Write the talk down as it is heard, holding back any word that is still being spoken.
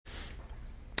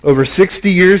Over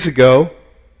 60 years ago,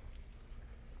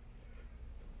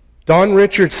 Don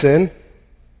Richardson,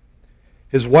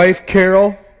 his wife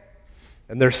Carol,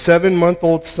 and their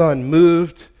 7-month-old son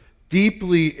moved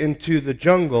deeply into the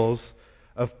jungles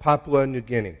of Papua New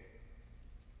Guinea.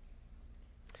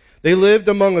 They lived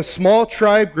among a small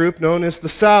tribe group known as the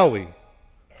Sawi.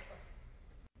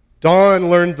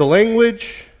 Don learned the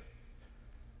language,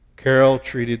 Carol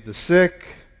treated the sick,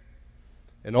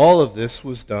 and all of this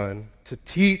was done to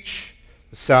teach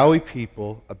the Sawi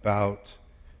people about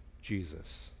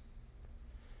Jesus.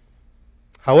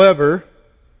 However,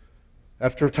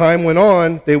 after time went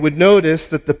on, they would notice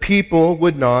that the people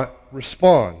would not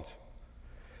respond.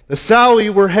 The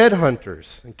Sawi were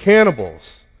headhunters and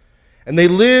cannibals, and they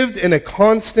lived in a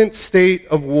constant state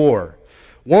of war.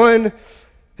 One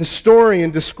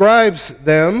historian describes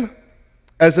them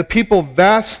as a people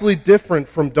vastly different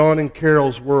from Don and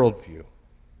Carol's worldview,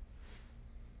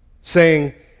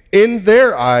 saying, in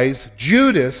their eyes,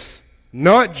 Judas,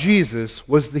 not Jesus,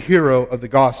 was the hero of the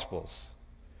Gospels.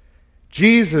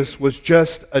 Jesus was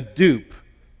just a dupe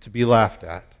to be laughed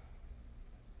at.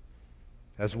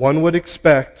 As one would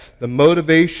expect, the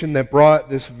motivation that brought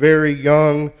this very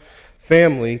young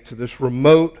family to this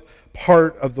remote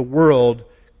part of the world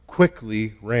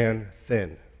quickly ran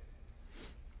thin.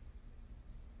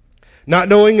 Not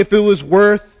knowing if it was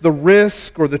worth the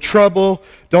risk or the trouble,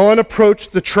 Don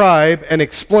approached the tribe and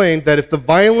explained that if the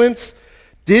violence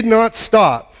did not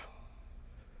stop,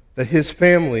 that his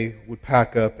family would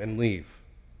pack up and leave.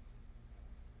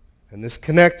 And this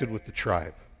connected with the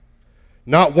tribe.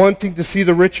 Not wanting to see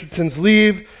the Richardsons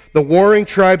leave, the warring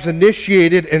tribes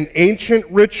initiated an ancient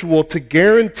ritual to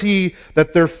guarantee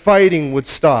that their fighting would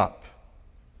stop.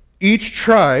 Each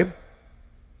tribe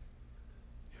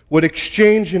would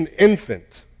exchange an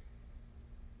infant,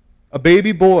 a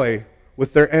baby boy,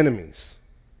 with their enemies.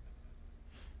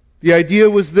 The idea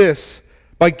was this: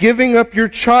 by giving up your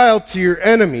child to your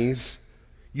enemies,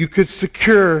 you could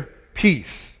secure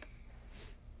peace.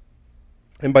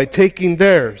 And by taking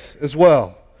theirs as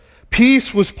well.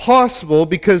 Peace was possible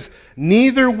because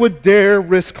neither would dare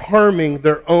risk harming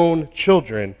their own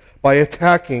children by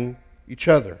attacking each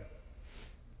other.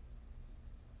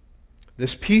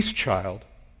 This peace child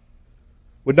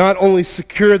would not only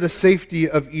secure the safety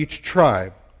of each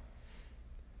tribe,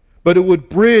 but it would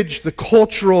bridge the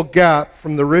cultural gap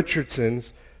from the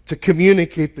Richardsons to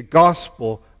communicate the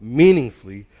gospel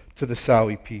meaningfully to the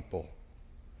Sawi people,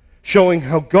 showing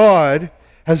how God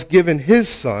has given his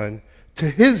Son to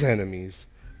his enemies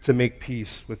to make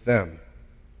peace with them.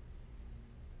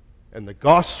 And the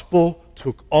gospel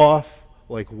took off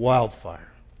like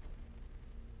wildfire.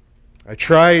 I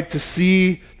tried to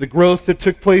see the growth that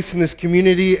took place in this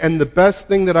community, and the best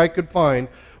thing that I could find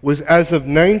was as of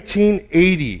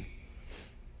 1980,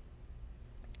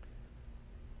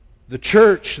 the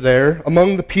church there,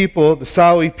 among the people, the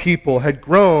Sawi people, had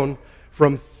grown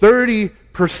from 30%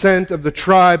 of the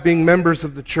tribe being members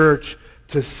of the church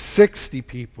to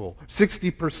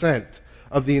 60%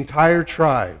 of the entire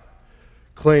tribe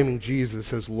claiming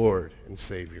Jesus as Lord and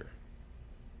Savior.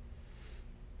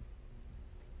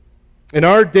 In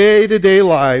our day-to-day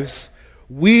lives,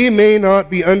 we may not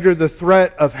be under the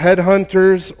threat of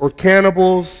headhunters or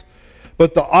cannibals,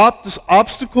 but the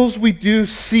obstacles we do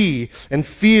see and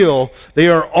feel, they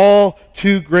are all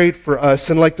too great for us.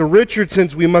 And like the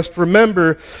Richardsons, we must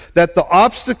remember that the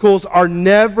obstacles are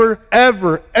never,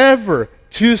 ever, ever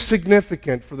too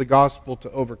significant for the gospel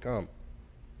to overcome.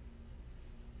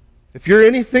 If you're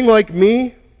anything like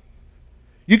me,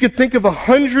 you could think of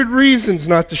 100 reasons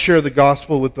not to share the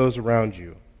gospel with those around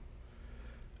you.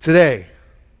 Today,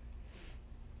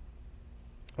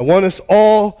 I want us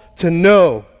all to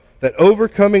know that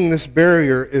overcoming this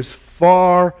barrier is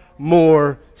far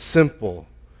more simple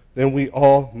than we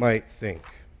all might think.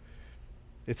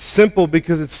 It's simple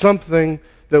because it's something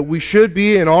that we should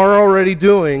be and are already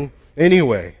doing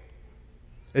anyway.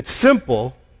 It's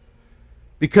simple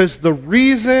because the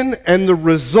reason and the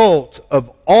result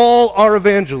of all our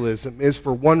evangelism is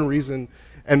for one reason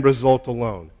and result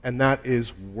alone, and that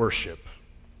is worship.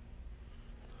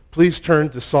 Please turn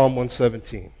to Psalm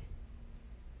 117.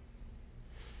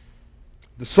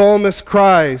 The psalmist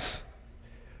cries,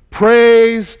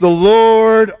 "Praise the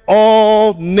Lord,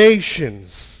 all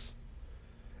nations.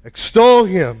 Extol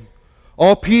him,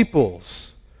 all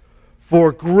peoples.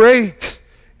 For great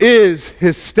is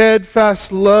his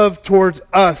steadfast love towards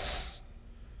us,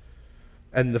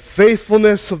 and the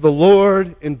faithfulness of the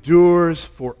Lord endures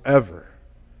forever."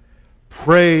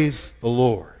 Praise the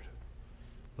Lord.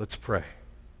 Let's pray.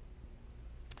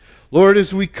 Lord,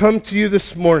 as we come to you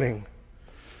this morning,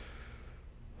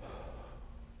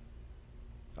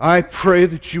 I pray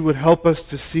that you would help us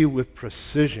to see with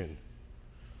precision,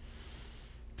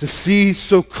 to see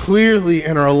so clearly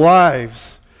in our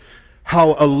lives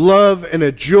how a love and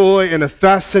a joy and a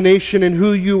fascination in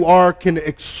who you are can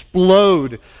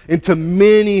explode into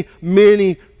many,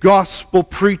 many gospel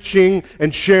preaching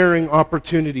and sharing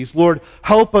opportunities. Lord,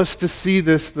 help us to see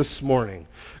this morning.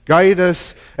 Guide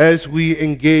us as we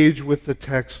engage with the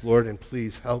text, Lord, and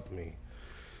please help me.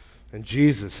 In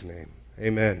Jesus' name,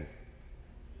 amen.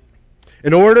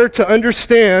 In order to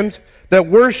understand that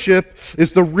worship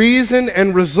is the reason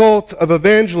and result of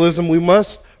evangelism, we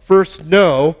must first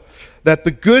know that the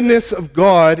goodness of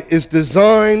God is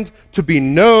designed to be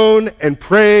known and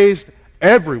praised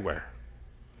everywhere.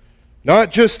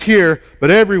 Not just here, but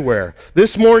everywhere.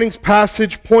 This morning's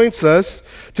passage points us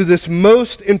to this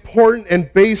most important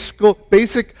and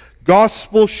basic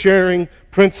gospel sharing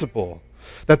principle.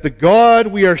 That the God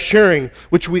we are sharing,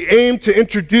 which we aim to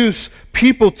introduce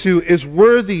people to, is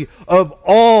worthy of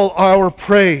all our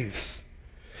praise.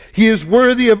 He is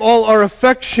worthy of all our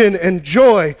affection and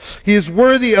joy. He is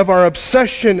worthy of our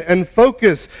obsession and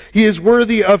focus. He is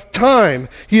worthy of time.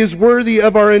 He is worthy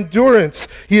of our endurance.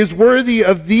 He is worthy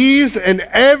of these and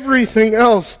everything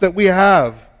else that we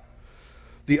have.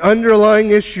 The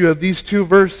underlying issue of these two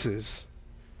verses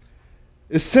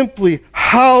is simply,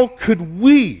 how could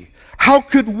we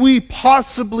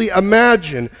possibly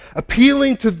imagine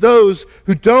appealing to those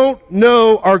who don't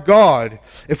know our God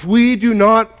if we do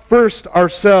not first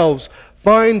ourselves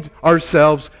find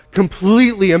ourselves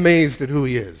completely amazed at who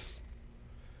He is?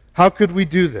 How could we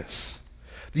do this?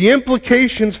 The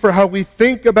implications for how we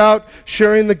think about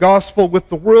sharing the gospel with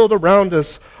the world around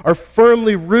us are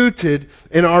firmly rooted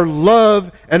in our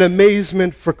love and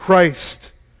amazement for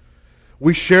Christ.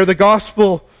 We share the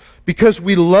gospel because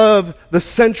we love the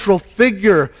central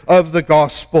figure of the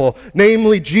gospel,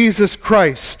 namely Jesus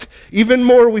Christ. Even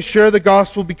more, we share the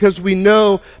gospel because we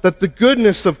know that the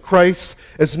goodness of Christ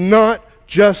is not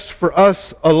just for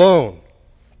us alone,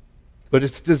 but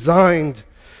it's designed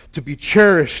to be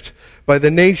cherished by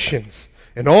the nations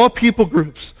and all people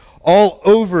groups all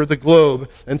over the globe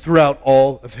and throughout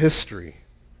all of history.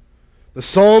 The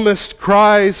psalmist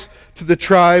cries to the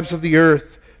tribes of the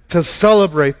earth to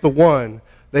celebrate the one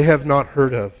they have not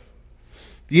heard of.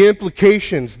 These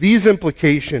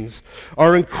implications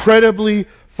are incredibly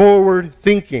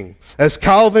forward-thinking. As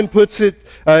Calvin puts it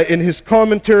in his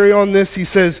commentary on this, he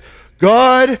says,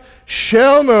 God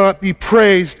shall not be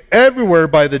praised everywhere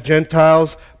by the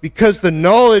Gentiles because the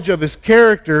knowledge of His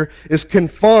character is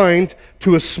confined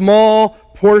to a small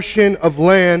portion of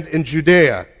land in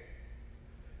Judea,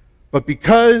 but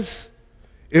because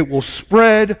it will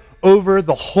spread over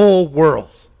the whole world.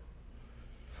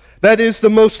 That is, the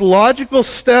most logical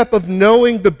step of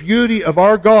knowing the beauty of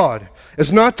our God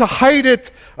is not to hide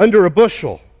it under a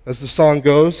bushel, as the song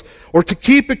goes, or to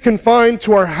keep it confined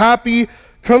to our happy,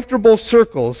 comfortable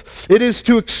circles. It is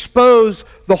to expose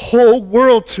the whole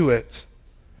world to it.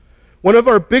 One of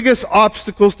our biggest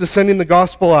obstacles to sending the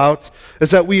gospel out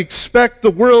is that we expect the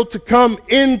world to come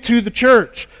into the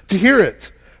church to hear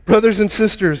it. Brothers and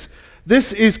sisters,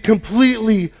 this is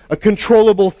completely a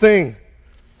controllable thing.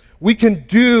 We can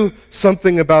do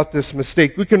something about this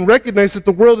mistake. We can recognize that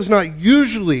the world is not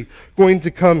usually going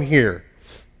to come here.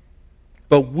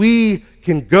 But we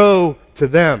can go to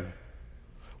them.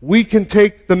 We can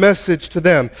take the message to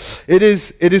them. It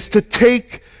is to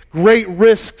take great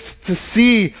risks to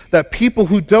see that people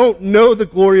who don't know the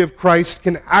glory of Christ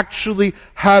can actually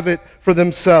have it for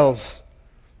themselves.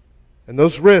 And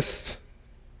those risks,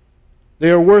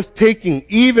 they are worth taking,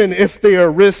 even if they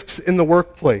are risks in the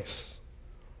workplace,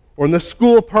 or in the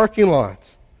school parking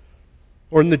lot,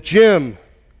 or in the gym,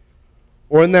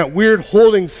 or in that weird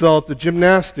holding cell at the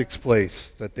gymnastics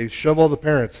place that they shove all the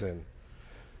parents in.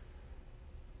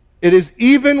 It is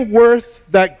even worth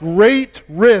that great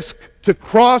risk to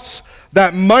cross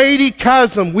that mighty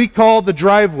chasm we call the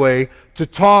driveway to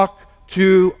talk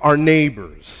to our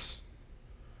neighbors.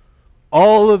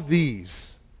 All of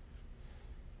these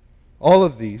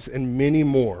and many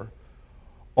more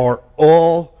are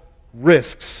all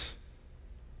risks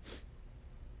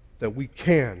that we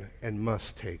can and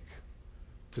must take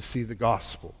to see the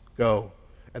gospel go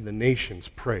and the nations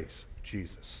praise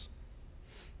Jesus.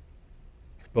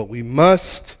 But we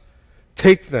must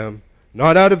take them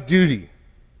not out of duty,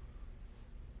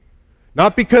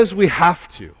 not because we have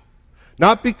to,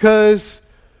 not because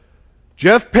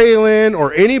Jeff Palin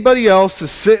or anybody else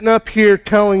is sitting up here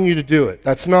telling you to do it.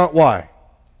 That's not why.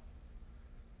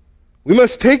 We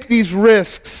must take these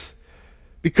risks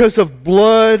because of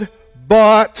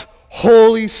blood-bought,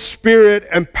 Holy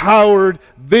Spirit-empowered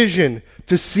vision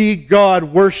to see God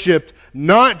worshipped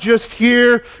not just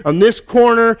here on this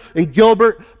corner in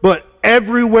Gilbert, but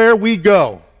everywhere we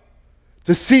go,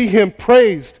 to see him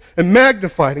praised and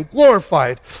magnified and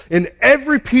glorified in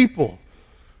every people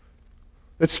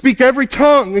that speak every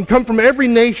tongue and come from every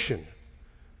nation,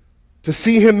 to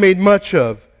see him made much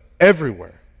of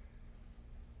everywhere.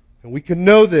 And we can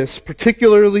know this,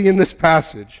 particularly in this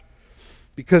passage,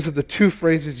 because of the two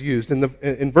phrases used.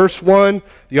 In verse 1,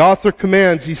 the author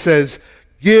commands, he says,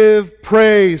 "Give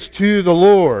praise to the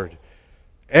Lord,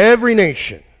 every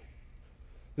nation."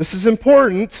 This is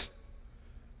important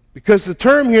because the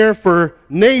term here for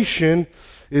nation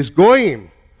is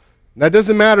goyim. And that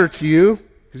doesn't matter to you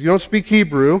because you don't speak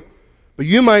Hebrew, but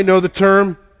you might know the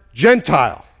term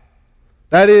Gentile.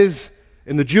 That is,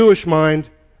 in the Jewish mind,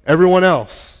 everyone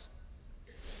else.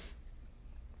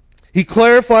 He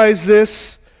clarifies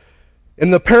this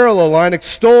in the parallel line,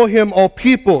 "Extol him, all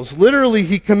peoples." Literally,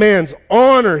 he commands,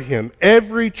 honor him,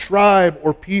 every tribe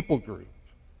or people group.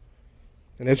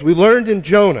 And as we learned in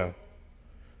Jonah,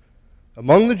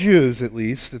 among the Jews, at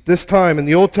least, at this time in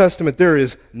the Old Testament, there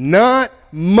is not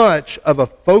much of a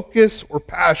focus or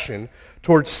passion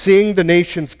towards seeing the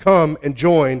nations come and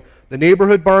join the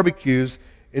neighborhood barbecues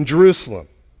in Jerusalem.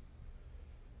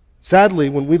 Sadly,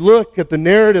 when we look at the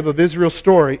narrative of Israel's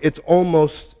story, it's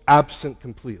almost absent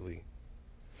completely.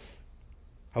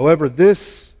 However,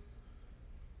 this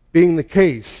being the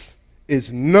case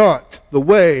is not the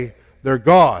way their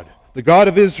God, the God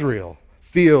of Israel,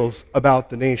 feels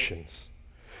about the nations.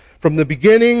 From the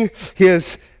beginning, he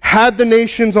has had the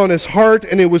nations on his heart,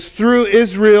 and it was through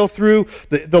Israel, through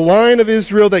the line of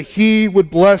Israel, that he would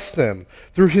bless them.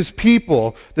 Through his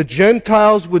people, the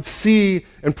Gentiles would see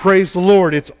and praise the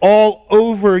Lord. It's all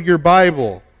over your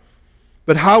Bible.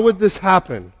 But how would this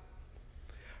happen?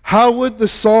 How would the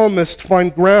psalmist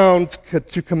find ground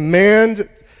to command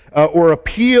or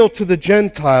appeal to the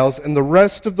Gentiles and the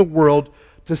rest of the world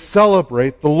to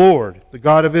celebrate the Lord, the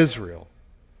God of Israel?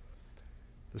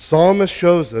 The psalmist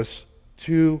shows us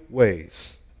two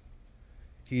ways.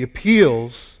 He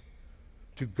appeals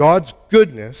to God's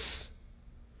goodness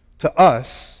to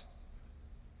us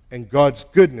and God's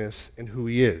goodness in who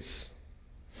he is.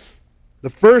 The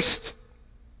first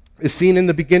is seen in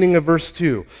the beginning of verse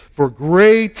 2. "For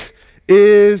great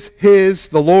is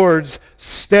the Lord's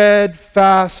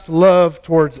steadfast love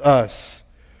towards us."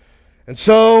 And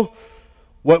so,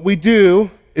 what we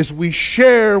do is we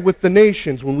share with the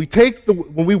nations. When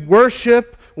we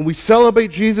worship, when we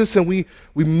celebrate Jesus, and we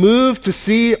move to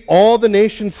see all the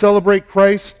nations celebrate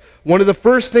Christ, one of the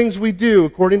first things we do,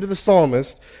 according to the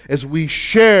psalmist, is we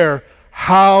share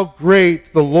how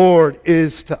great the Lord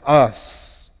is to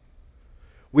us.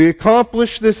 We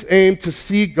accomplish this aim to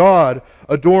see God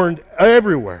adorned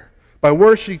everywhere by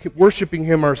worshiping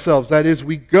him ourselves. That is,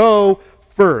 we go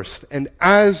first, and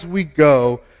as we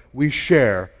go, we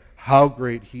share how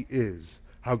great he is,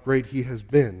 how great he has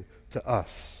been to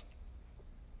us.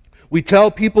 We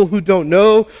tell people who don't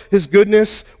know his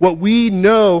goodness what we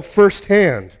know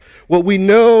firsthand. What we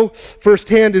know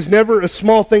firsthand is never a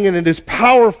small thing, and it is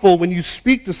powerful when you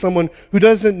speak to someone who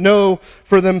doesn't know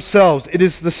for themselves. It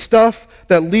is the stuff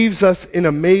that leaves us in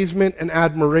amazement and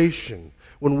admiration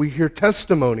when we hear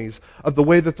testimonies of the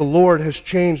way that the Lord has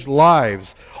changed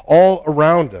lives all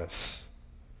around us.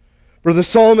 For the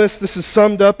psalmist, this is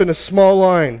summed up in a small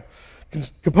line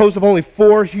composed of only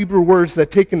 4 Hebrew words that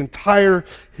take an entire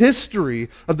history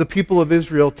of the people of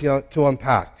Israel to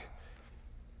unpack.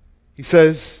 He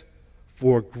says,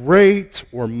 "For great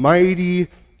or mighty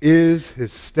is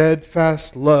his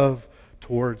steadfast love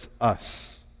towards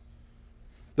us."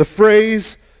 The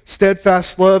phrase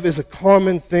steadfast love is a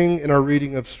common thing in our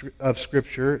reading of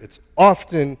Scripture. It's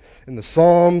often in the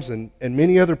Psalms and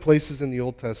many other places in the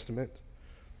Old Testament.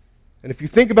 And if you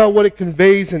think about what it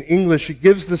conveys in English, it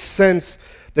gives the sense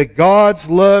that God's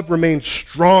love remains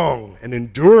strong and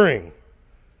enduring.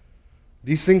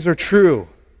 These things are true.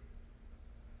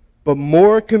 But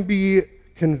more can be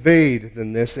conveyed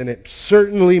than this, and it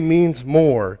certainly means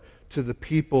more to the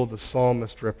people the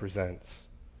psalmist represents.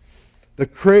 The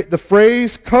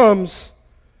phrase comes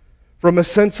from a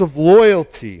sense of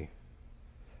loyalty.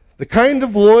 The kind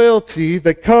of loyalty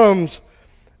that comes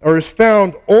or is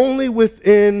found only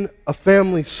within a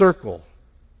family circle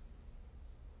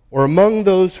or among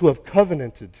those who have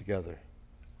covenanted together.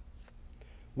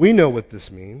 We know what this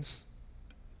means.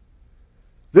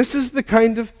 This is the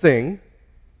kind of thing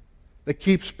that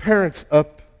keeps parents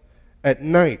up at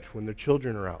night when their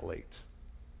children are out late.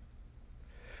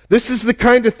 This is the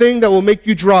kind of thing that will make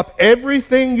you drop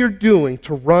everything you're doing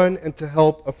to run and to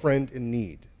help a friend in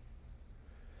need.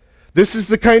 This is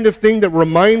the kind of thing that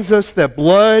reminds us that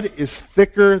blood is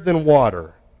thicker than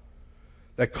water.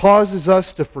 that causes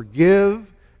us to forgive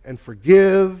and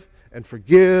forgive and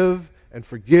forgive and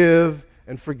forgive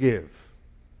and forgive.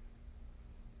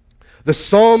 The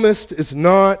psalmist is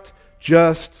not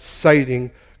just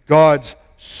citing God's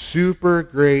super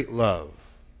great love.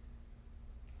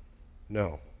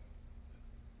 No.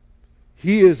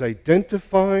 He is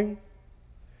identifying,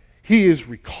 he is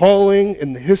recalling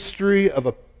in the history of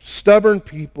a stubborn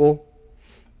people.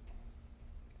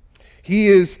 He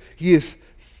is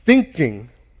thinking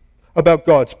about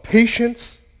God's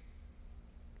patience,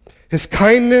 his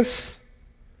kindness,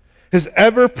 his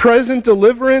ever-present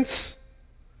deliverance,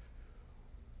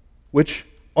 which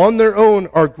on their own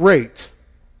are great,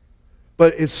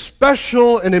 but is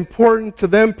special and important to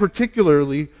them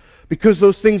particularly because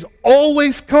those things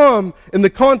always come in the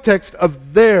context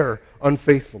of their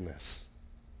unfaithfulness.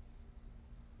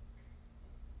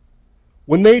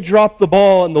 When they drop the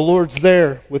ball and the Lord's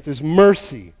there with his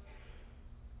mercy,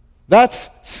 that's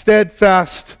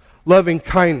steadfast loving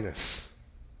kindness.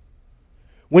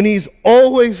 When he's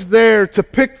always there to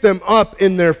pick them up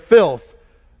in their filth,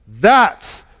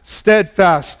 that's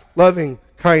steadfast loving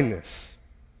kindness.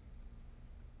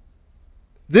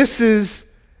 This is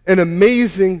an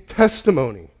amazing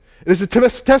testimony. It is a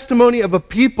testimony of a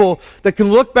people that can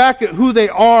look back at who they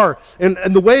are and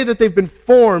the way that they've been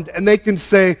formed, and they can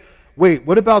say, wait,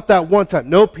 what about that one time?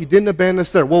 Nope, he didn't abandon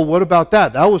us there. Well, what about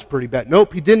that? That was pretty bad.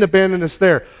 Nope, he didn't abandon us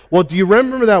there. Well, do you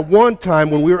remember that one time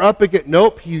when we were up against?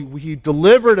 Nope, he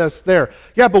delivered us there.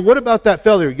 Yeah, but what about that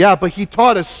failure? Yeah, but he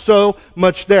taught us so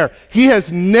much there. He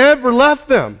has never left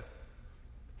them.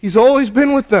 He's always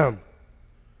been with them.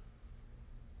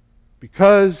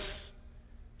 Because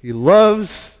he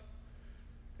loves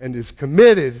and is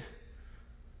committed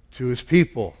to his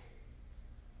people.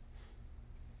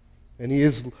 And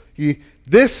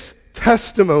this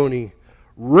testimony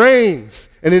reigns,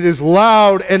 and it is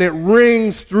loud, and it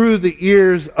rings through the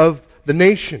ears of the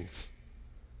nations.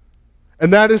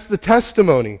 And that is the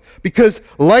testimony. Because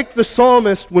like the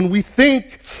psalmist, when we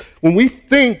think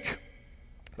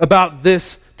about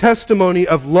this testimony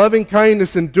of loving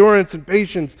kindness, endurance, and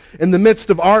patience in the midst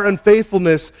of our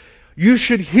unfaithfulness, you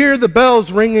should hear the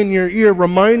bells ring in your ear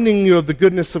reminding you of the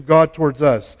goodness of God towards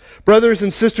us. Brothers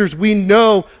and sisters, we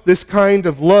know this kind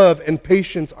of love and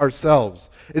patience ourselves.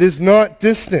 It is not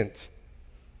distant.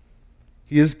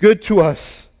 He is good to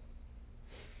us.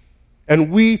 And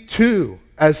we too,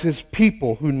 as his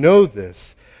people who know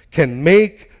this, can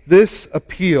make this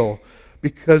appeal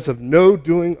because of no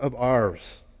doing of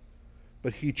ours.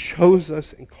 But he chose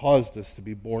us and caused us to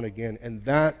be born again. And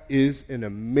that is an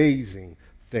amazing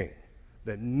thing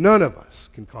that none of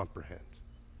us can comprehend.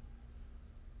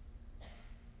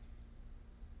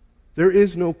 There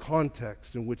is no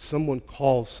context in which someone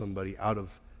calls somebody out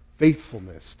of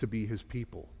faithfulness to be his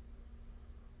people.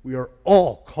 We are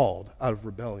all called out of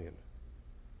rebellion.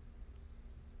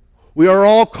 We are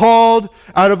all called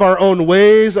out of our own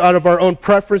ways, out of our own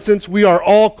preferences. We are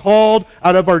all called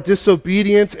out of our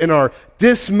disobedience and our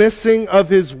dismissing of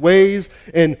his ways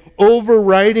and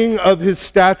overriding of his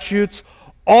statutes.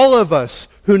 All of us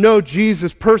who know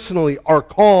Jesus personally are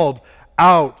called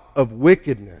out of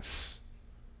wickedness.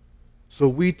 So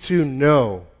we too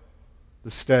know the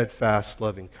steadfast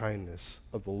loving kindness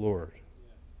of the Lord.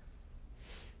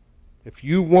 If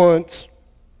you want,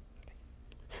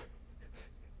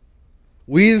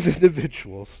 we as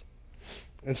individuals,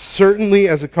 and certainly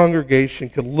as a congregation,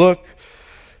 can look,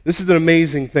 this is an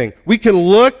amazing thing. We can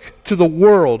look to the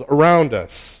world around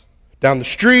us, down the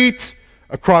street,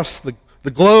 across the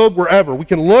globe, wherever. We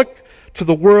can look to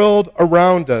the world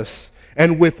around us,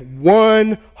 and with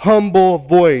one humble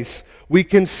voice, we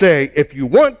can say, if you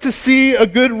want to see a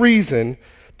good reason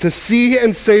to see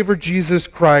and savor Jesus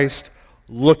Christ,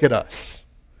 look at us.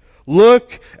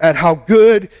 Look at how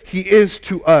good he is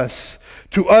to us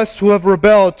who have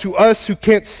rebelled, to us who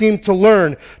can't seem to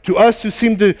learn, to us who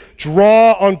seem to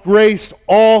draw on grace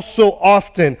all so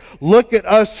often. Look at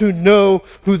us who know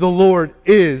who the Lord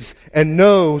is and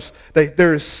knows that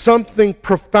there is something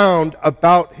profound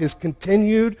about his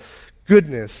continued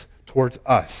goodness towards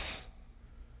us.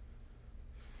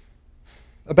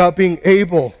 About being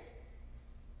able,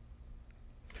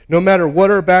 no matter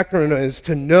what our background is,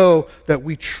 to know that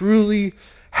we truly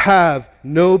have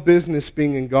no business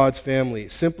being in God's family,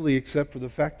 simply except for the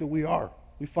fact that we are.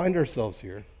 We find ourselves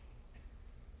here.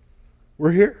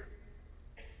 We're here.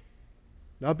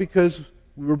 Not because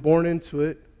we were born into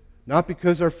it, not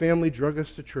because our family drug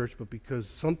us to church, but because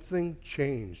something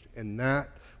changed, and that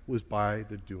was by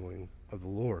the doing of the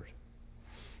Lord.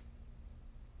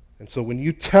 And so when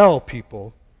you tell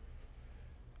people,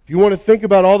 if you want to think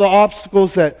about all the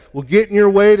obstacles that will get in your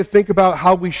way to think about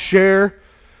how we share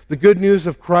the good news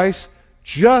of Christ,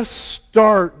 just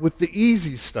start with the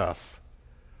easy stuff.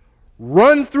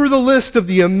 Run through the list of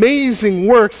the amazing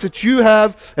works that you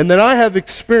have and that I have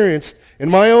experienced in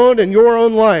my own and your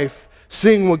own life,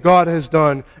 seeing what God has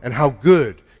done and how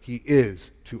good He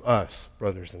is to us,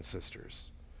 brothers and sisters.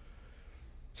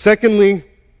 Secondly,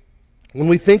 when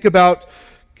we think about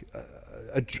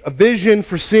a vision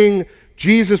for seeing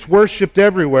Jesus worshipped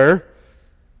everywhere,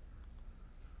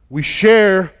 we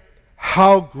share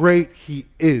how great He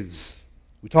is.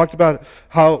 We talked about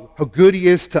how good He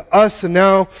is to us, and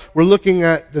now we're looking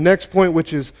at the next point,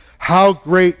 which is how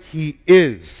great He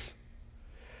is.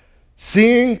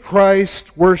 Seeing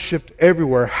Christ worshipped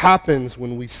everywhere happens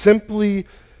when we simply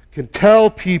can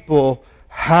tell people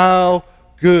how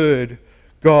good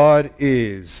God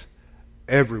is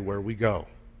everywhere we go.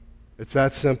 It's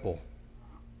that simple.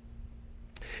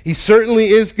 He certainly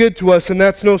is good to us, and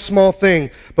that's no small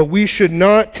thing, but we should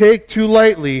not take too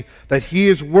lightly that He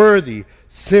is worthy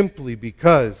simply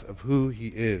because of who He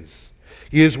is.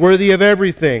 He is worthy of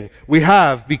everything we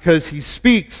have because He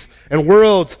speaks and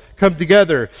worlds come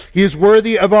together. He is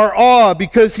worthy of our awe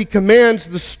because He commands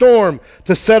the storm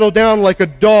to settle down like a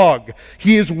dog.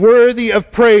 He is worthy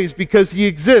of praise because He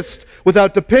exists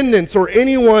without dependence or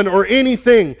anyone or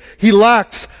anything. He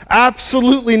lacks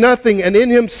absolutely nothing, and in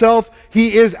Himself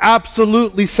He is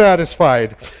absolutely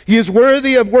satisfied. He is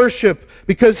worthy of worship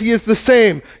because He is the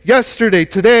same yesterday,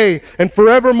 today, and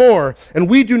forevermore. And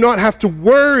we do not have to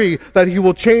worry that He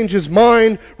will change His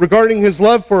mind regarding His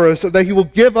love for us or that He will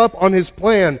give up on His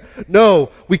plan. No,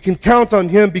 we can count on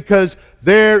Him because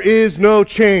there is no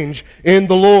change in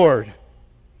the Lord.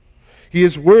 He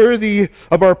is worthy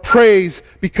of our praise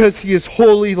because He is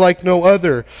holy like no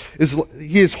other.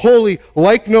 He is holy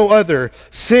like no other.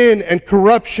 Sin and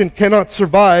corruption cannot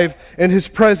survive in His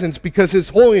presence because His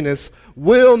holiness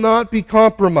will not be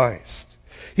compromised.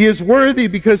 He is worthy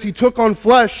because He took on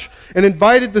flesh and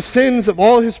invited the sins of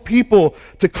all His people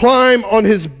to climb on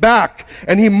His back,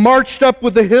 and He marched up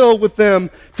the hill with them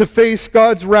to face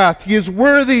God's wrath. He is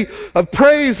worthy of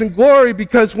praise and glory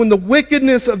because when the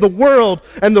wickedness of the world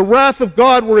and the wrath of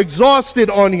God were exhausted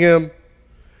on Him,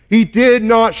 He did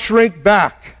not shrink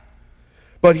back,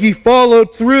 but He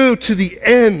followed through to the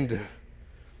end.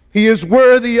 He is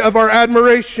worthy of our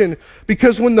admiration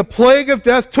because when the plague of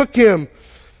death took Him,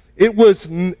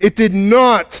 it did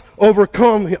not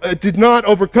overcome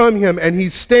him, and He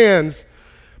stands.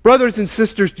 Brothers and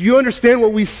sisters, do you understand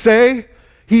what we say?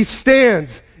 He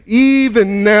stands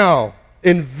even now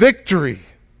in victory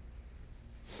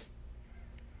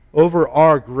over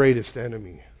our greatest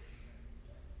enemy.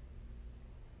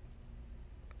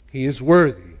 He is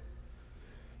worthy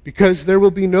because there will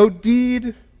be no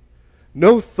deed,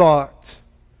 no thought,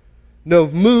 no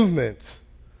movement,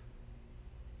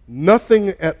 nothing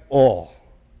at all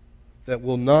that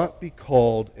will not be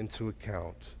called into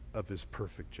account of His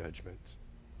perfect judgment.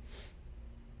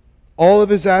 All of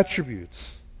His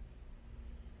attributes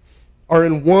are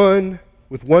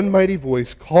with one mighty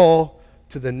voice, call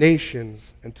to the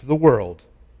nations and to the world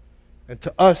and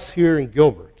to us here in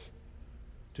Gilbert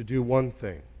to do one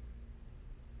thing: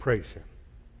 praise Him.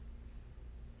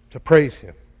 To praise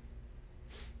Him.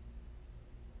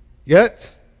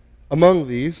 Yet, among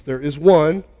these, there is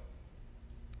one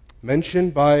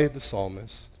mentioned by the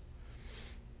psalmist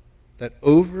that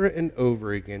over and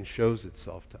over again shows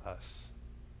itself to us.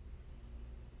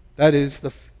 That is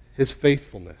His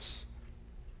faithfulness.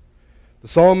 The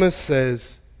psalmist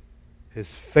says,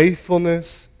 His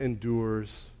faithfulness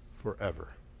endures forever.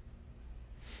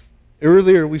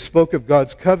 Earlier we spoke of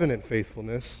God's covenant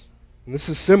faithfulness, and this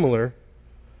is similar,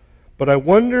 but I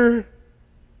wonder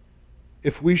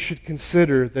if we should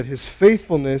consider that His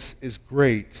faithfulness is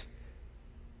great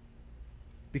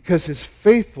because His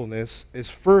faithfulness is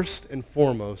first and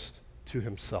foremost to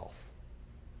Himself.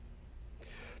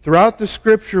 Throughout the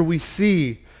Scripture, we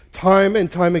see time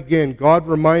and time again God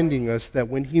reminding us that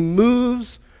when He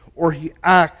moves or He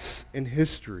acts in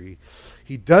history,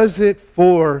 He does it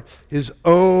for His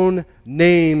own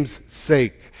name's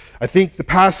sake. I think the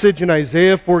passage in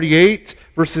Isaiah 48,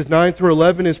 verses 9 through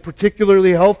 11, is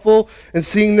particularly helpful in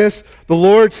seeing this. The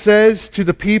Lord says to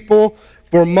the people,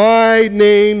 "For my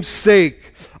name's sake,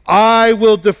 I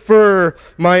will defer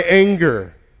my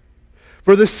anger.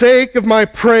 For the sake of my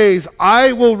praise,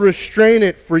 I will restrain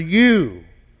it for you,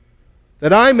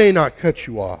 that I may not cut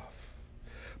you off.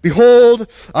 Behold,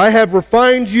 I have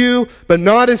refined you, but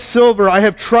not as silver. I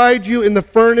have tried you in the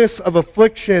furnace of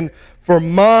affliction. For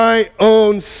my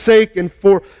own sake, and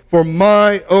for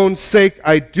my own sake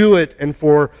I do it, and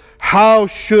for how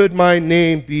should my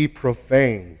name be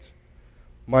profaned?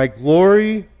 My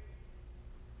glory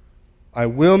I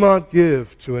will not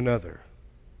give to another.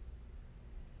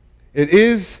 It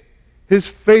is his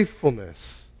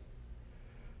faithfulness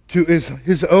to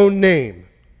his own name,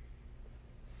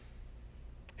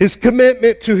 his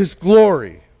commitment to his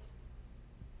glory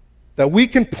that we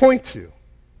can point to.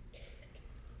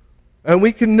 And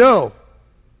we can know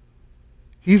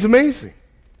he's amazing.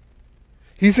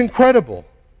 He's incredible.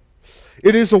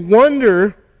 It is a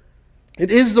wonder.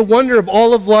 It is the wonder of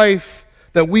all of life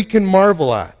that we can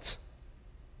marvel at.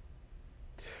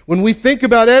 When we think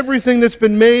about everything that's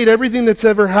been made, everything that's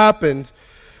ever happened,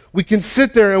 we can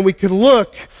sit there and we can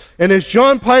look. And as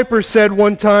John Piper said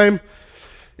one time,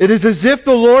 it is as if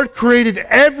the Lord created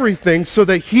everything so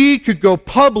that he could go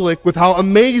public with how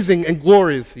amazing and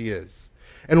glorious he is.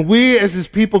 And we as his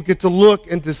people get to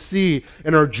look and to see,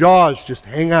 and our jaws just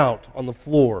hang out on the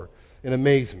floor in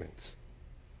amazement.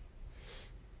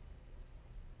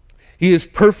 He is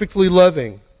perfectly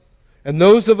loving. And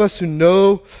those of us who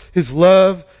know his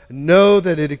love know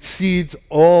that it exceeds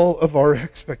all of our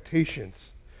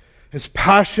expectations. His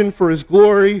passion for his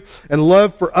glory and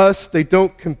love for us, they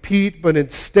don't compete, but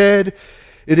instead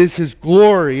it is his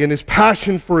glory and his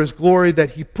passion for his glory that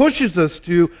he pushes us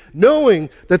to, knowing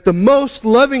that the most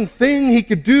loving thing he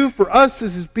could do for us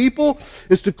as his people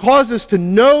is to cause us to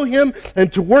know him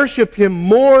and to worship him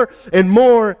more and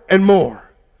more and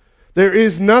more. There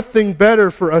is nothing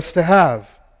better for us to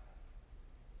have.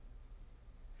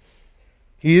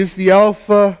 He is the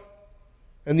Alpha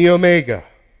and the Omega,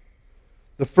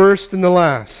 the first and the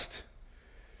last.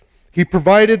 He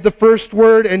provided the first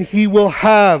word, and he will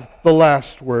have the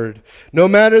last word. No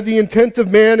matter the intent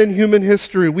of man in human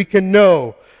history, we can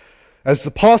know, as the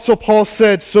Apostle Paul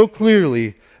said so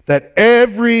clearly, that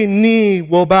every knee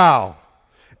will bow,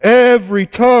 every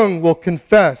tongue will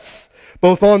confess,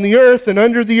 both on the earth and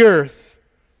under the earth,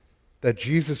 that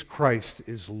Jesus Christ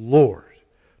is Lord,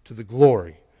 to the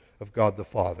glory of God the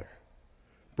Father.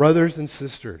 Brothers and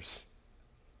sisters,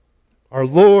 our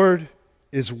Lord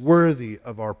is worthy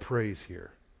of our praise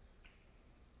here.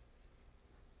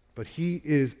 But he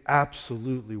is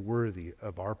absolutely worthy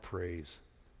of our praise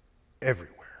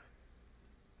everywhere.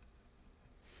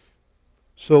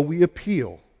 So we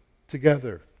appeal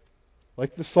together,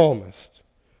 like the psalmist,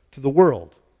 to the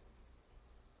world,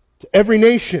 to every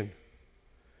nation,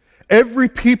 every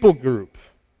people group,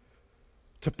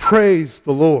 to praise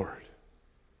the Lord,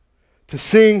 to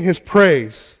sing his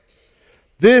praise.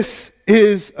 This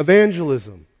is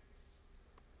evangelism.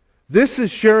 This is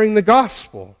sharing the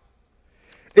gospel.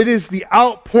 It is the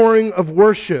outpouring of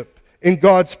worship in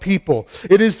God's people.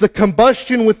 It is the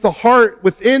combustion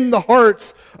within the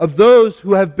hearts of those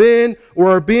who have been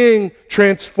or are being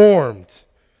transformed,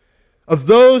 of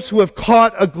those who have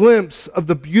caught a glimpse of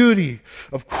the beauty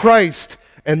of Christ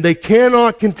and they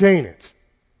cannot contain it.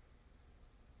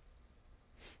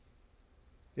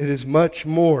 It is much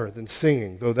more than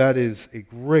singing, though that is a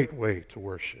great way to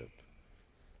worship.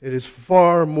 It is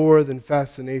far more than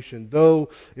fascination, though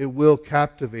it will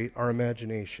captivate our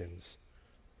imaginations.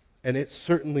 And it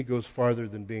certainly goes farther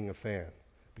than being a fan,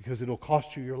 because it'll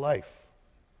cost you your life.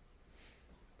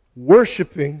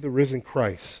 Worshiping the risen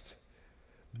Christ,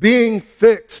 being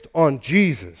fixed on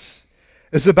Jesus,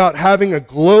 is about having a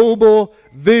global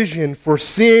vision for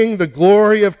seeing the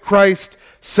glory of Christ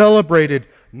celebrated,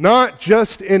 not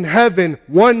just in heaven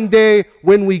one day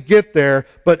when we get there,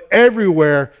 but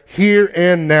everywhere, here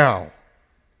and now.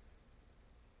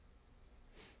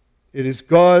 It is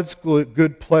God's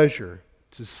good pleasure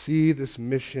to see this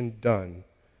mission done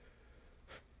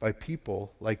by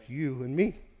people like you and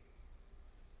me.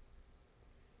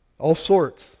 All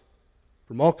sorts,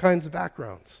 from all kinds of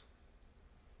backgrounds,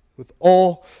 with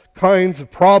all kinds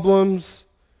of problems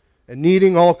and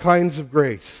needing all kinds of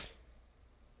grace.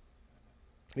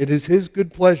 It is his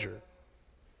good pleasure.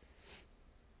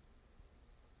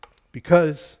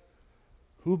 Because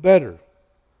who better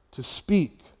to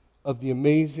speak of the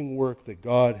amazing work that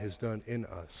God has done in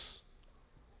us,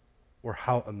 or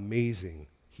how amazing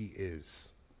he is,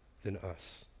 than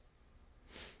us?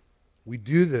 We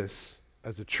do this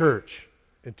as a church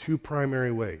in two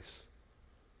primary ways.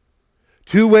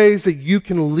 Two ways that you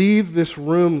can leave this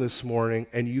room this morning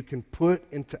and you can put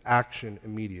into action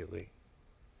immediately.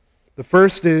 The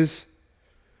first is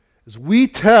we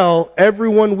tell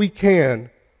everyone we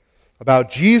can about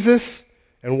Jesus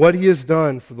and what he has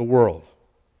done for the world.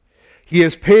 He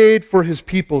has paid for his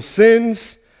people's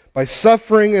sins by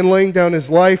suffering and laying down his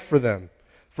life for them,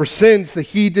 for sins that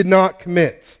he did not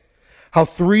commit. How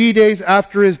 3 days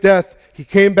after his death, he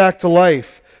came back to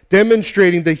life,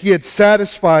 demonstrating that he had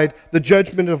satisfied the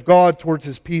judgment of God towards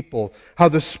his people. How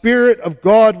the Spirit of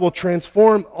God will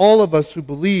transform all of us who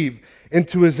believe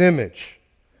into his image.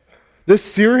 This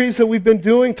series that we've been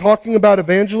doing, talking about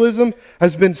evangelism,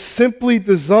 has been simply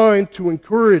designed to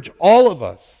encourage all of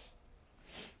us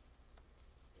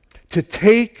to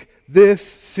take this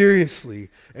seriously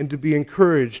and to be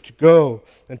encouraged to go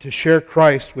and to share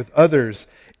Christ with others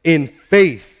in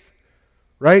faith,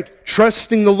 right?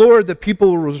 Trusting the Lord that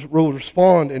people will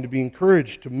respond and to be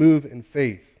encouraged to move in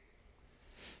faith.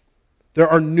 There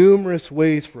are numerous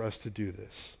ways for us to do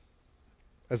this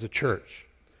as a church.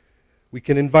 We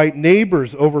can invite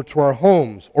neighbors over to our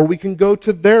homes, or we can go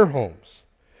to their homes.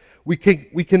 We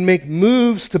can make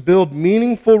moves to build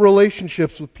meaningful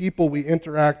relationships with people we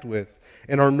interact with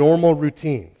in our normal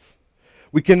routines.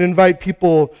 We can invite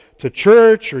people to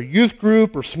church or youth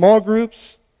group or small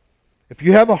groups. If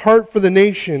you have a heart for the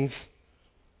nations,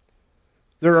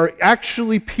 there are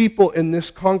actually people in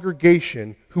this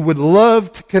congregation who would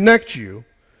love to connect you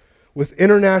with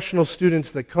international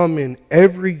students that come in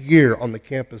every year on the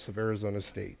campus of Arizona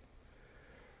State.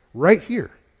 Right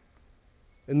here,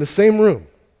 in the same room.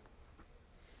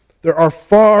 There are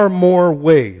far more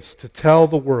ways to tell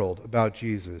the world about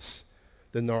Jesus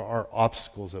than there are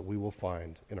obstacles that we will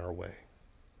find in our way.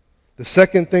 The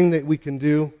second thing that we can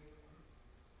do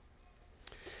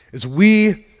is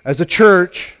we, as a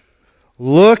church,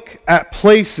 look at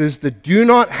places that do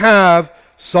not have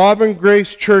sovereign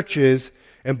grace churches,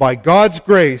 and by God's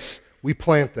grace, we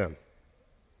plant them.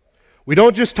 We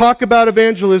don't just talk about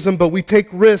evangelism, but we take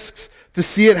risks to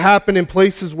see it happen in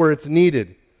places where it's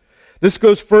needed. This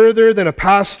goes further than a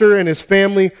pastor and his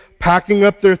family packing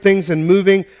up their things and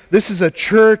moving. This is a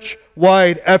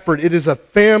church-wide effort. It is a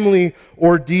family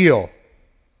ordeal.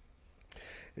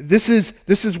 This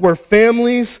is where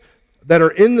families that are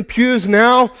in the pews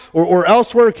now or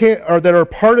elsewhere or that are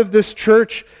part of this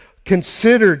church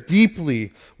consider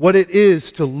deeply what it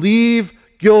is to leave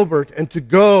Gilbert and to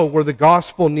go where the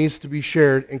gospel needs to be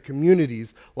shared in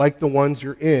communities like the ones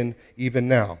you're in even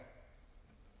now.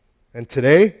 And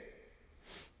today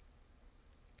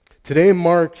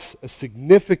marks a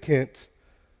significant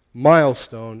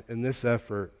milestone in this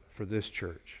effort for this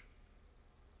church.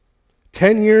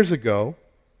 10 years ago,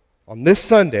 on this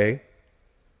Sunday,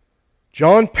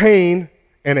 John Payne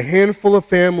and a handful of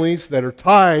families that are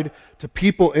tied to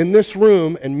people in this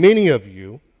room, and many of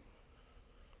you,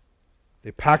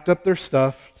 they packed up their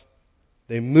stuff,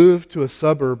 they moved to a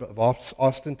suburb of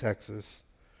Austin, Texas,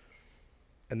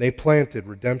 and they planted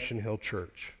Redemption Hill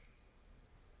Church.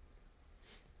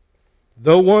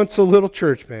 Though once a little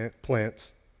church plant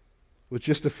with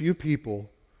just a few people,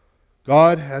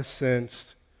 God has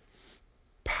since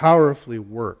powerfully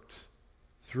worked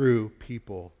through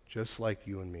people just like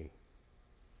you and me.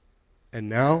 And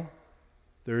now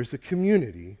there is a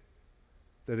community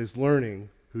that is learning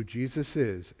who Jesus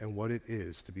is and what it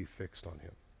is to be fixed on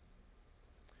him.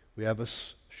 We have a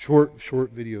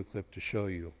short video clip to show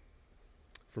you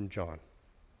from John.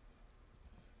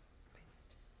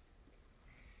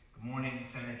 Good morning,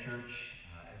 Center Church.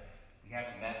 If we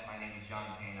haven't met, my name is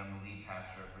John Payne. I'm the lead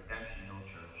pastor of Redemption Hill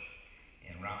Church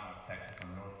in Round Rock, Texas,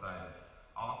 on the north side of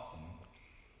Austin.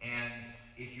 And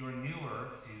if you're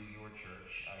newer to your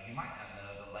church, you might not know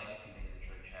the legacy that your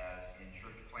church has in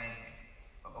church planting.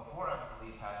 But before I was the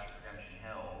lead pastor at Redemption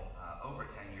Hill, over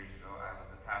 10 years ago, I was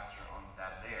the pastor on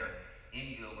staff there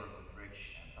in Gilbert with Rich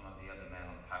and some of the other men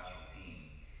on the pastoral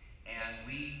team. And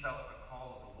we felt the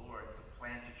call of the Lord to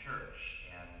plant a church.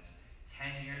 And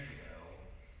 10 years ago,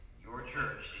 your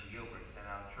church in Gilbert sent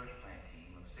out a church plant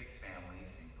team of 6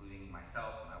 families, including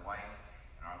myself, my wife,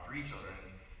 and our 3 children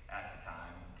at the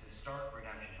time, to start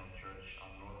Redemption Hill Church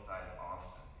on the north side of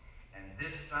Austin. And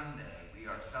this Sunday, we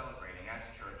are celebrating as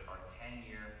a church our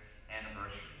 10-year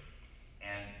anniversary.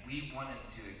 And we wanted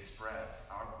to express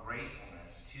our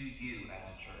gratefulness to you as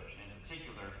a church, and in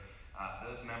particular,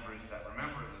 those members that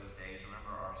remember those days,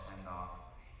 remember our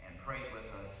send-off, and prayed with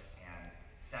us and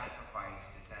sacrificed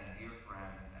to send dear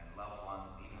friends and loved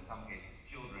ones, even in some cases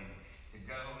children, to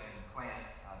go and plant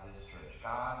this church.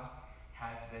 God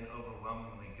has been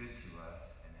overwhelmingly good to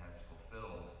us and has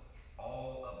fulfilled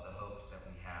all of the hopes that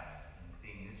we had in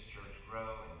seeing this church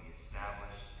grow and be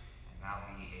established and now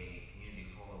be a community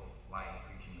full of life,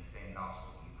 preaching the same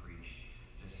gospel that you preach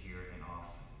just here in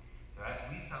Austin. So as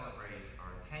we celebrate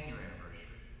our 10-year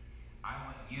anniversary, I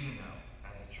want you to know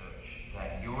as a church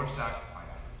that your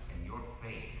sacrifices and your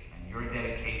faith and your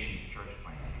dedication to church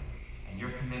planting and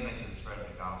your commitment to the spread of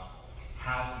the gospel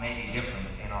has made a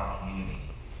difference in our community.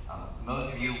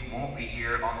 Most of you won't be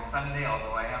here on Sunday,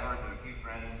 although I have heard that a few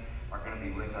friends are going to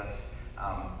be with us.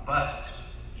 But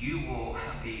you will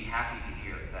be happy to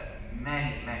hear that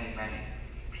many, many, many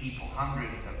people,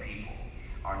 hundreds of people,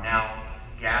 are now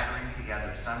gathering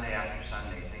together Sunday after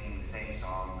Sunday, singing the same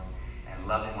songs and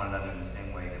loving one another in the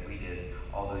same way that we did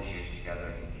all those years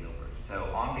together in Gilbert. So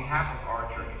on behalf of our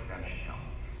church, Redemption Hill,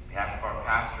 on behalf of our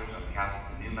pastors, on behalf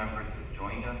of the new members that have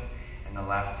joined us in the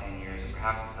last 10 years, on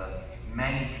behalf of the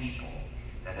many people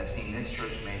that have seen this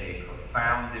church made a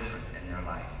profound difference in their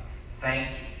life, thank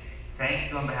you.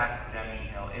 Thank you on behalf of Redemption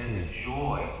Hill. It is a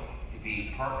joy to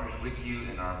be partners with you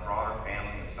in our broader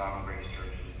family of Sovereign Grace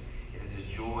churches. It is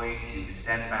a joy to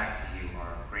send back to you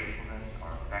our gratefulness,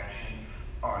 our affection,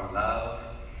 our love,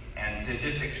 and to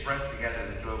just express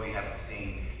together the joy we have of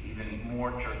seeing even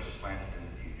more churches planted in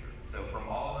the future. So from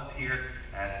all of us here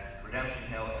at Redemption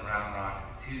Hill and Round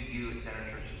Rock, to you at Center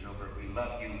Church in Gilbert, we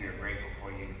love you, we are grateful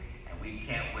for you, and we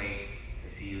can't wait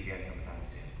to see you again sometime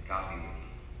soon. God be with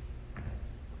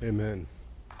you. Amen.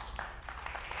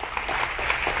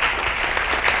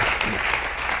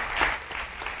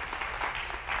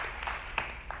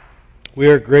 We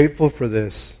are grateful for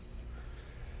this.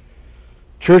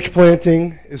 Church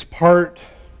planting is part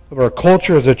of our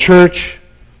culture as a church,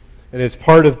 and it's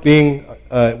part of being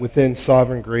within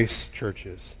Sovereign Grace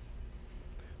churches.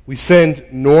 We send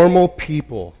normal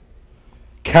people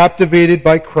captivated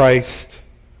by Christ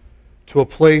to a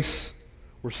place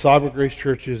where Sovereign Grace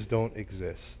churches don't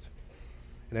exist.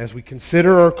 And as we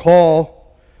consider our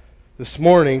call this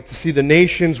morning to see the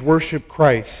nations worship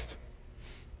Christ,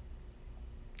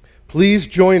 please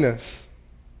join us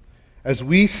as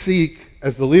we seek,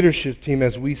 as the leadership team,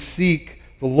 as we seek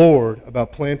the Lord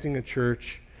about planting a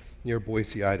church near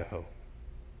Boise, Idaho.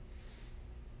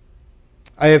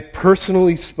 I have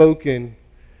personally spoken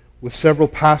with several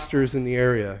pastors in the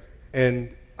area, and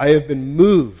I have been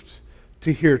moved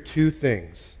to hear two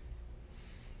things.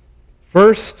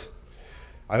 First,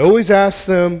 I always ask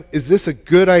them, is this a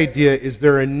good idea? Is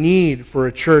there a need for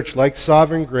a church like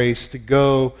Sovereign Grace to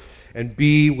go and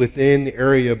be within the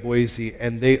area of Boise?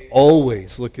 And they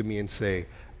always look at me and say,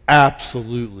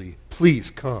 absolutely,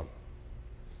 please come.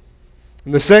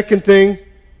 And the second thing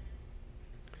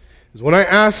is when I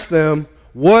ask them,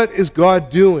 what is God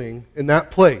doing in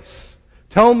that place?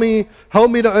 Tell me,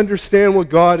 help me to understand what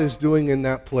God is doing in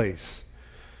that place.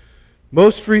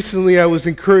 Most recently, I was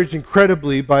encouraged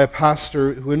incredibly by a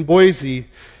pastor who in Boise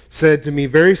said to me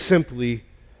very simply,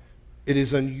 it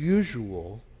is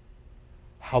unusual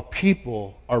how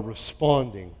people are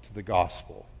responding to the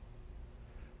gospel.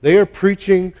 They are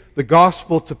preaching the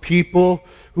gospel to people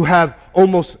who have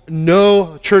almost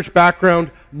no church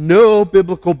background, no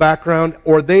biblical background,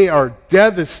 or they are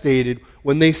devastated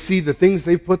when they see the things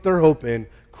they've put their hope in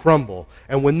crumble.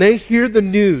 And when they hear the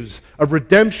news of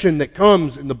redemption that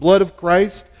comes in the blood of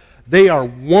Christ, they are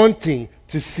wanting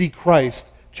to see Christ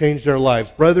change their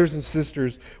lives. Brothers and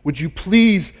sisters, would you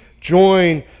please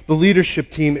join the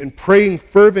leadership team in praying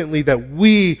fervently that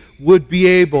we would be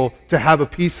able to have a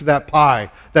piece of that pie,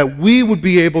 that we would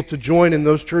be able to join in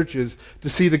those churches to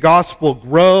see the gospel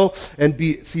grow and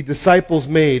see disciples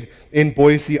made in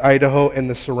Boise, Idaho, and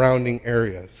the surrounding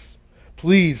areas.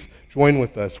 Please join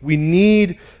with us. We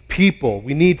need people.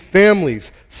 We need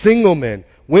families, single men,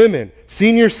 women,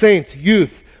 senior saints,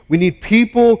 youth. We need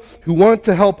people who want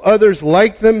to help others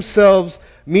like themselves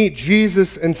meet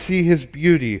Jesus and see his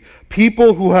beauty.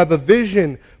 People who have a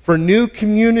vision for new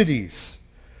communities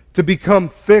to become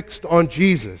fixed on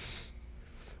Jesus.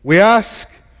 We ask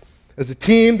as a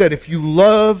team that if you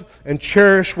love and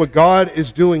cherish what God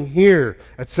is doing here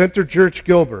at Center Church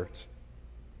Gilbert,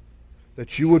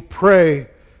 that you would pray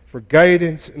for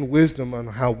guidance and wisdom on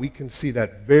how we can see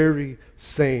that very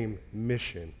same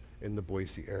mission in the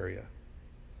Boise area.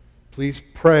 Please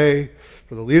pray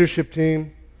for the leadership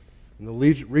team and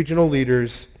the regional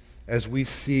leaders as we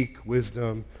seek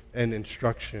wisdom and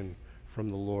instruction from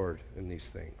the Lord in these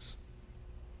things.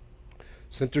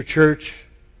 Center Church,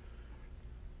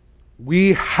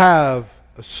 we have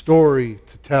a story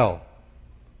to tell.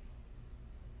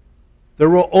 There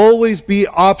will always be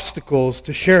obstacles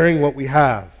to sharing what we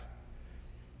have.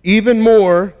 Even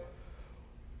more,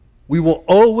 we will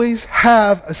always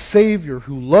have a Savior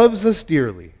who loves us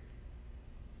dearly.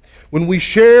 When we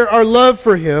share our love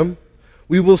for him,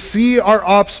 we will see our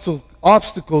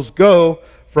obstacles go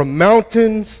from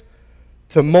mountains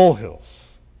to molehills.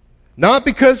 Not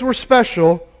because we're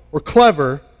special or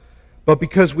clever, but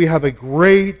because we have a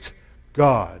great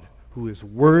God who is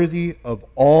worthy of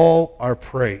all our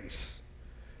praise.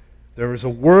 There is a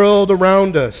world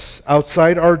around us,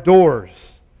 outside our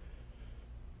doors,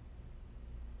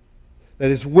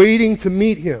 that is waiting to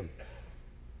meet him.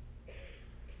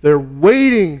 They're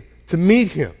waiting to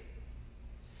meet him.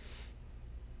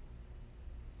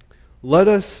 Let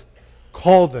us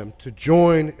call them to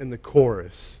join in the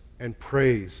chorus and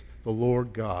praise the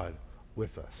Lord God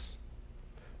with us.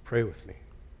 Pray with me.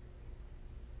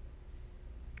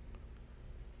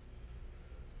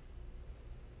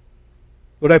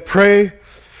 Lord, I pray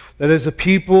that as a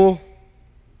people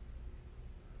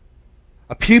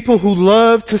who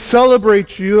love to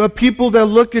celebrate you, a people that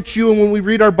look at you, and when we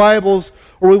read our Bibles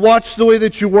or we watch the way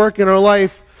that you work in our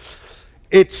life,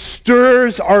 it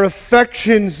stirs our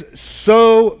affections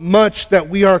so much that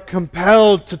we are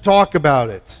compelled to talk about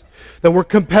it, that we're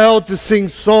compelled to sing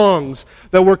songs,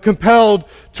 that we're compelled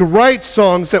to write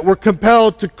songs, that we're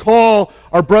compelled to call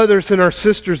our brothers and our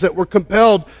sisters, that we're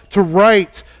compelled to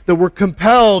write, that we're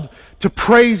compelled to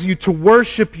praise you, to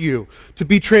worship you, to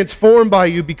be transformed by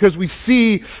you, because we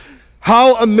see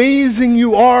how amazing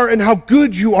you are and how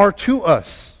good you are to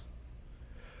us.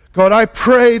 God, I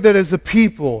pray that as a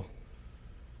people,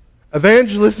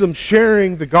 evangelism,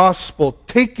 sharing the gospel,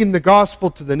 taking the gospel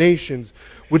to the nations,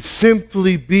 would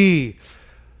simply be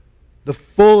the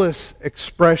fullest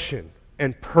expression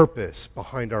and purpose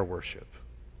behind our worship.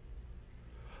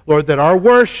 Lord, that our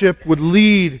worship would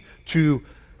lead to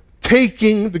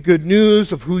taking the good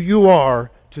news of who you are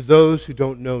to those who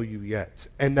don't know you yet,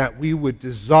 and that we would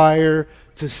desire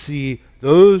to see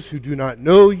those who do not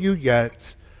know you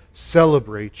yet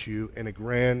celebrate you in a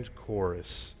grand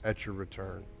chorus at your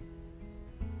return.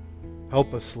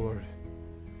 Help us, Lord.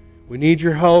 We need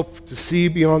your help to see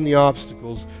beyond the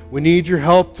obstacles. We need your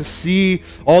help to see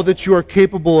all that you are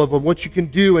capable of and what you can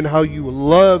do and how you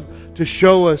love to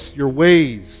show us your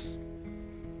ways.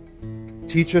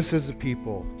 Teach us as a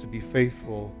people to be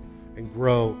faithful and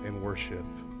grow in worship.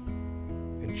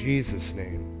 In Jesus'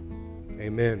 name,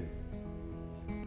 amen.